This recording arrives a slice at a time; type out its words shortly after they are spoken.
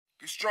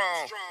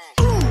strong.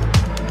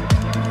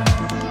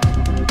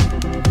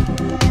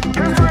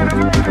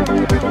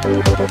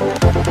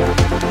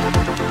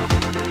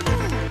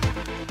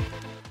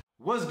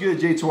 What's good,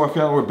 J2R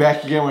family? We're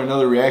back again with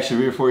another reaction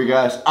video for you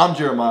guys. I'm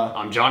Jeremiah.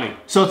 I'm Johnny.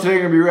 So today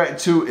we're gonna be reacting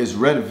to is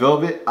Red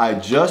Velvet, I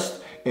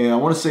Just, and I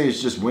want to say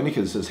it's just Wendy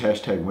because it says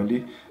hashtag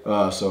Wendy.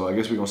 So I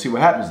guess we're gonna see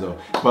what happens though.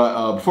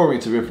 But before we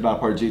get to the video, if you're not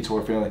part of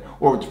J2R family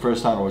or it's the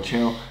first time on our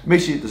channel,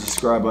 make sure you hit the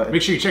subscribe button.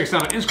 Make sure you check us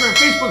out on Instagram,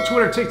 Facebook,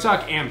 Twitter,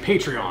 TikTok, and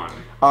Patreon.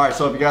 Alright,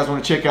 so if you guys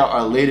want to check out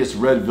our latest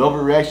Red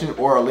Velvet reaction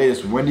or our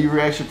latest Wendy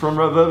reaction from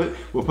Red Velvet,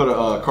 we'll put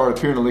a card up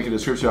here in the link in the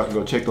description. Y'all can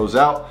go check those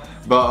out.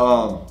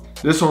 But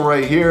this one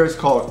right here is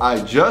called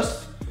I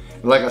Just.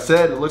 Like I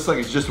said, it looks like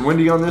it's just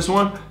Wendy on this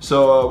one.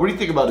 So what do you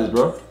think about this,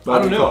 bro? I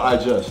don't know. I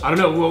Just. I don't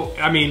know. Well,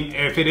 I mean,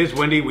 if it is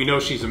Wendy, we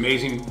know she's an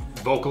amazing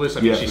vocalist.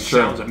 I mean, she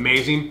sounds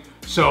amazing.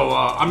 So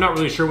I'm not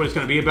really sure what it's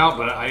going to be about,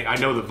 but I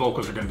know the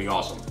vocals are going to be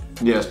awesome.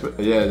 Yes, but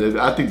yeah,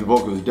 I think the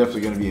vocal is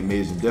definitely going to be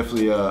amazing.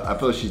 Definitely, I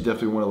feel like she's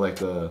definitely one of like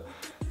the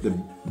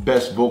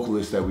best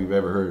vocalists that we've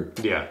ever heard.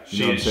 Yeah,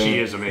 she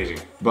is amazing.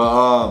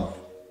 But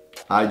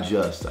I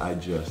just.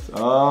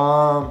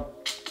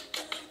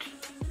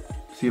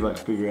 See if I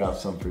can figure out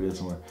something for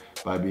this one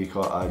by being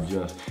called I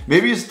Just.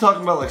 Maybe it's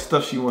talking about like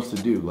stuff she wants to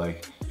do.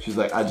 Like she's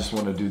like, I just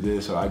want to do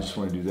this or I just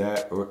want to do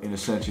that, or in a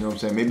sense, you know what I'm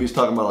saying? Maybe it's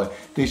talking about like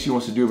things she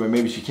wants to do, but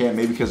maybe she can't.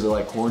 Maybe because of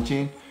like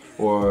quarantine,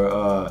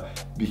 or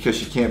because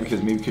she can't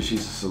because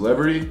she's a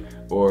celebrity,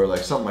 or like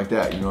something like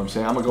that. You know what I'm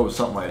saying? I'm gonna go with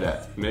something like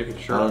that. Maybe,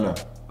 sure. I don't know.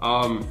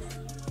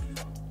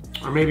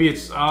 Or maybe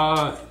it's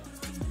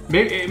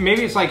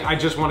maybe it's like I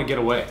just want to get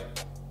away.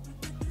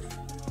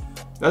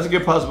 That's a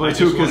good possibility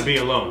too. I just want to be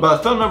alone. But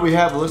the thumbnail we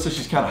have, it looks like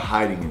she's kind of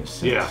hiding in a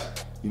sense. Yeah.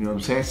 You know what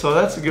I'm saying? So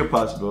that's a good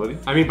possibility.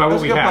 I mean, by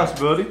what we have. That's a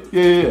good possibility.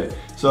 Yeah.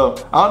 So,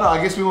 I don't know.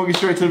 I guess we won't get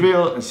straight to the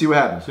video and see what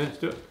happens. Yeah, let's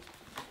do it.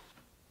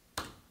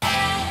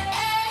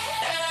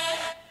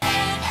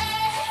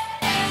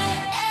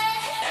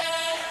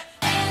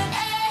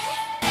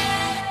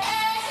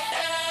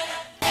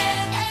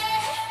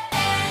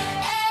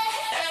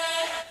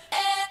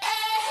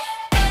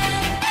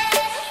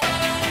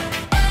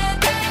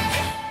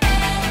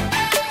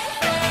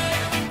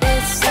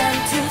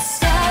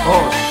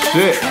 Oh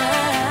shit.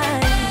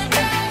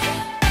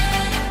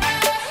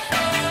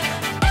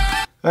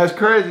 That's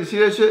crazy. See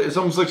that shit? It's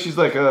almost like she's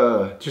like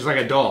a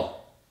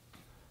doll.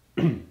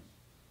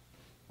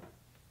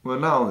 Well,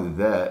 not only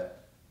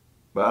that,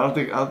 but I don't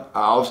think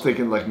I was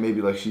thinking like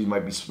maybe like she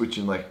might be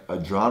switching like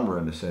a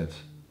genre in a sense.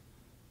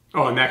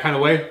 Oh, in that kind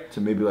of way? To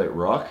maybe like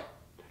rock?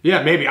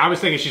 Yeah, maybe. I was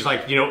thinking she's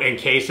like, you know,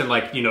 encased and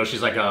like, you know,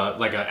 she's like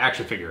a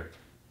action figure.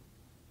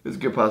 It's a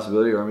good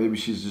possibility, or maybe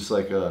she's just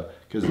like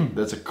because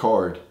that's a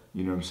card.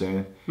 You know what I'm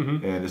saying?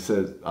 Mm-hmm. And it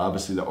says,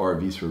 obviously, the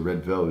RV's for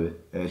Red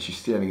Velvet, and she's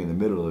standing in the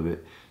middle of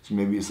it. So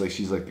maybe it's like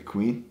she's like the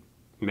queen?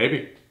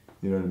 Maybe.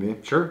 You know what I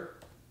mean? Sure.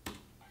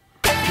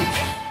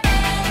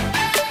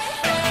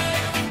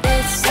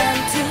 It's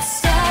time to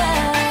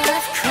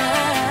stop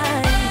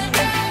crying.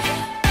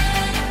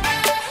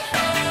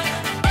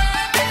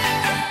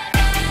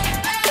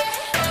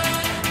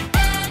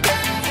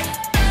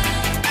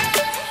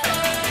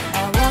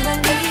 I wanna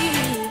leave.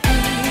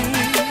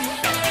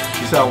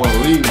 She said, I want to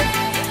leave.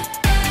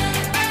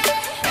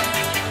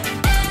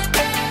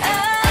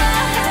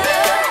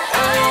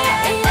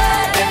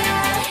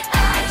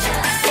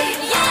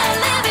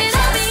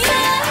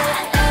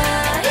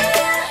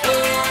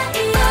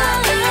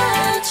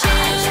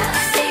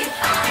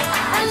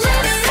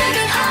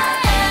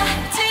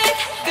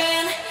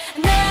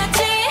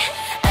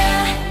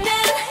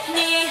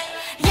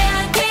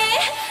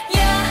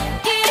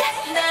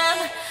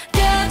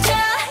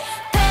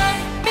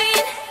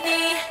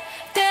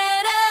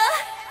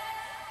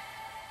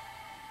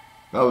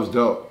 That was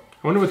dope.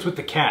 I wonder what's with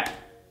the cat.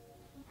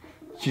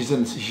 She's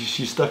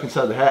stuck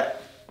inside the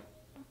hat.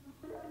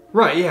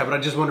 Right, yeah, but I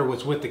just wonder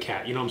what's with the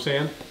cat. You know what I'm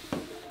saying?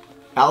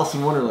 Alice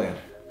in Wonderland.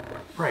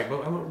 Right,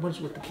 but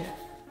what's with the cat?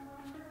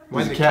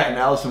 Why the cat in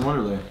Alice in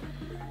Wonderland?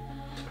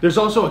 There's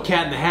also a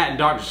cat in the hat in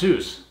Dr.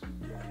 Seuss.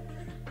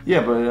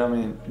 Yeah, but I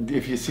mean,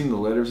 if you've seen the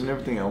letters and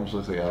everything, it almost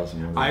looks like Alice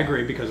in Wonderland. I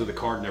agree because of the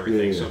card and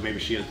everything, yeah. So maybe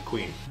she is the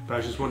queen. But I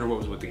was just wondering what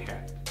was with the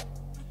cat.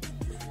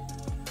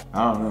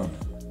 I don't know.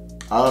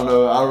 I don't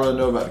really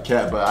know about the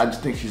cat, but I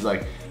just think she's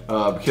like,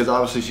 because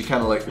obviously she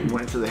kind of like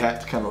went into the hat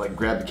to kind of like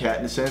grab the cat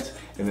in a sense,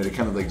 and then it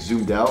kind of like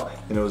zoomed out,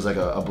 and it was like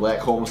a black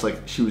hole, almost like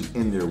she was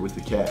in there with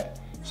the cat.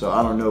 So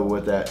I don't know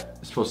what that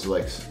is supposed to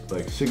like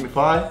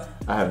signify.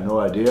 I have no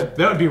idea.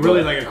 That would be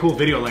really like a cool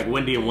video, like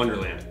Wendy in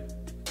Wonderland.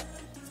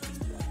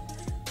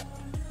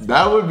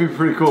 That would be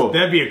pretty cool.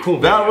 That'd be a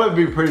cool video. That would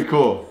be pretty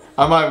cool.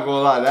 I'm not even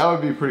gonna lie, that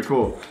would be pretty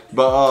cool.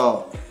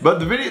 But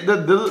the video,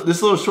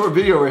 this little short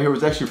video right here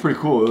was actually pretty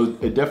cool.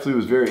 It definitely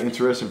was very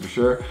interesting for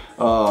sure.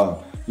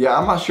 Yeah,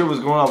 I'm not sure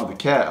what's going on with the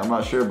cat. I'm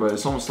not sure, but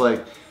it's almost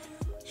like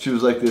she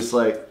was like this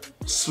like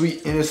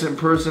sweet innocent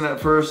person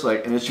at first,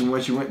 like, and then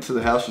when she went to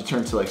the house, she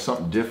turned to like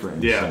something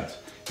different. In a sense.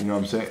 You know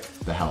what I'm saying?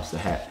 The house, the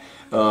hat.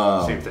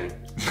 Same thing.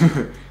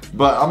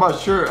 But I'm not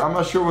sure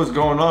what's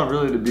going on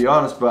really, to be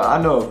honest. But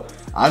I know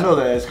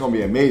that it's gonna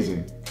be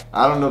amazing.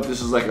 I don't know if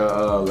this is like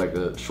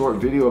a short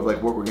video of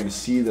like what we're gonna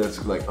see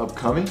that's like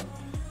upcoming.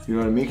 You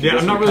know what I mean? Yeah,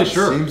 I'm not really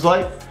sure. Seems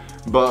like.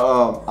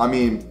 But I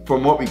mean,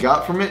 from what we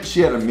got from it, she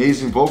had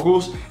amazing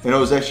vocals, and it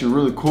was actually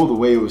really cool the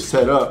way it was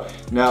set up.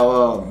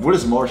 Now, what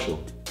is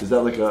Marshall? Is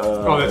that like a?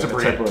 Oh, that's like a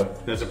brand. Type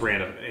of, that's a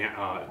brand of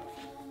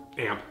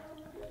amp.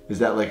 Is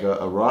that like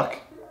a rock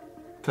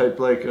type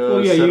like?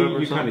 Well, yeah,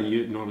 setup you kind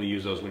of normally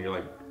use those when you're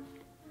like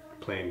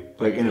playing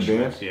like in a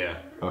band. Yeah.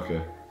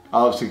 Okay.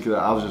 I was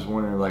just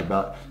wondering like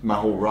about my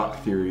whole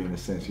rock theory in a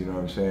sense, you know what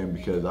I'm saying?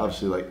 Because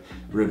obviously like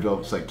Red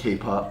Velvet's like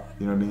K-pop,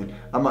 you know what I mean?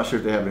 I'm not sure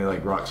if they have any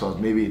like rock songs.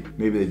 Maybe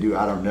they do.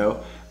 I don't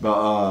know. But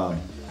I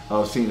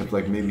was seeing if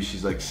like maybe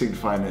she's like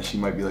signifying that she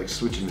might be like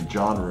switching the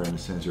genre in a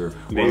sense, or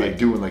like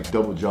doing like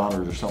double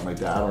genres or something like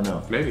that. I don't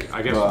know. Maybe.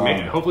 I guess.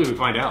 Maybe. Hopefully we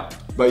find out.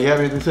 But you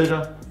have anything to say,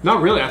 John?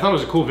 Not really. I thought it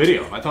was a cool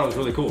video. I thought it was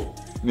really cool.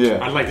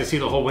 Yeah. I'd like to see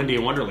the whole Wendy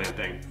in Wonderland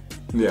thing.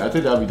 Yeah, I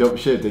think that'd be dope as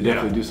shit if they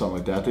definitely do something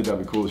like that. I think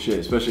that'd be cool as shit,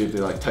 especially if they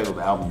like titled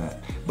the album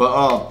that. But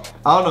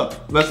I don't know.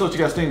 Let's know what you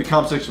guys think in the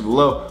comment section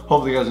below.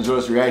 Hopefully you guys enjoyed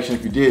this reaction.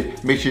 If you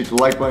did, make sure you hit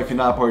the like button. If you're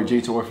not part of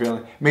J2R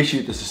family, make sure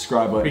you hit the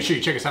subscribe button. Make sure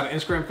you check us out on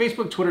Instagram,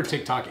 Facebook, Twitter,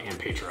 TikTok, and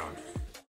Patreon.